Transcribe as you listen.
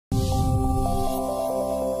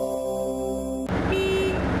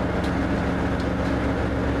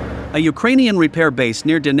A Ukrainian repair base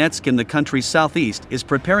near Donetsk in the country's southeast is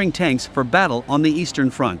preparing tanks for battle on the Eastern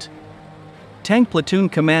Front. Tank Platoon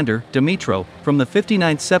Commander Dmytro from the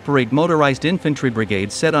 59th Separate Motorized Infantry Brigade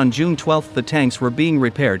said on June 12 the tanks were being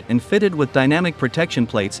repaired and fitted with dynamic protection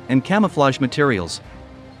plates and camouflage materials.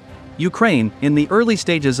 Ukraine, in the early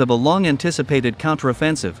stages of a long-anticipated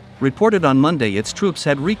counteroffensive, reported on Monday its troops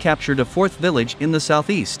had recaptured a fourth village in the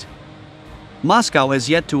southeast. Moscow has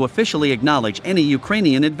yet to officially acknowledge any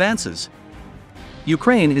Ukrainian advances.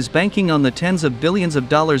 Ukraine is banking on the tens of billions of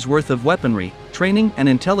dollars worth of weaponry, training and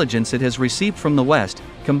intelligence it has received from the West,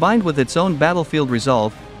 combined with its own battlefield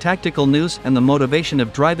resolve, tactical nous and the motivation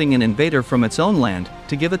of driving an invader from its own land,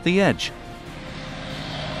 to give it the edge.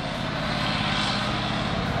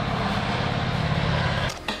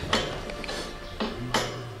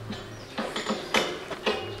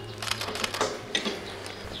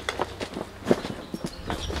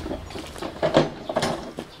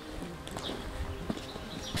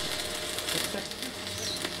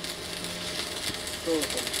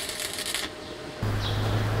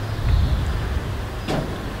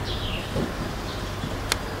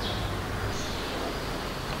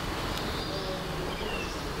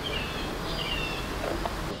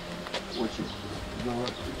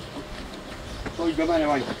 До мене,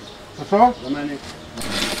 Вань. Що? До мене.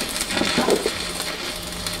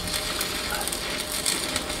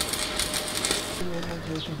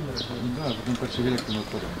 Да, потім перший велик ми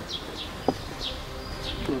відходимо.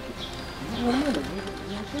 Нормально,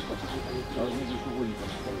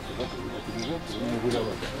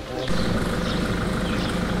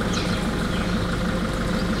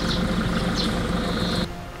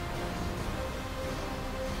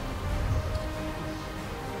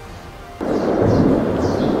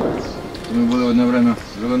 Мы были одно время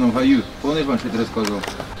в зеленом гаю. Помнишь, вам что-то рассказывал?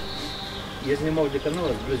 Я знімав для каналу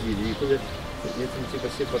в Бразилії, і коли я там типу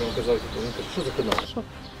сепаром казав, він каже, що за канал?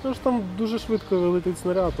 Тому що там дуже швидко летить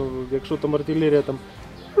снаряд, то, якщо там артилерія там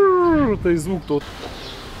той звук, то...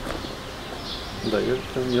 Да,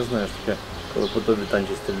 я знаю, що таке, коли по тобі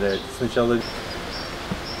танчі стріляють. Спочатку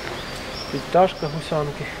підтяжка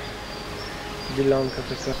гусянки, ділянка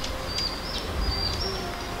така.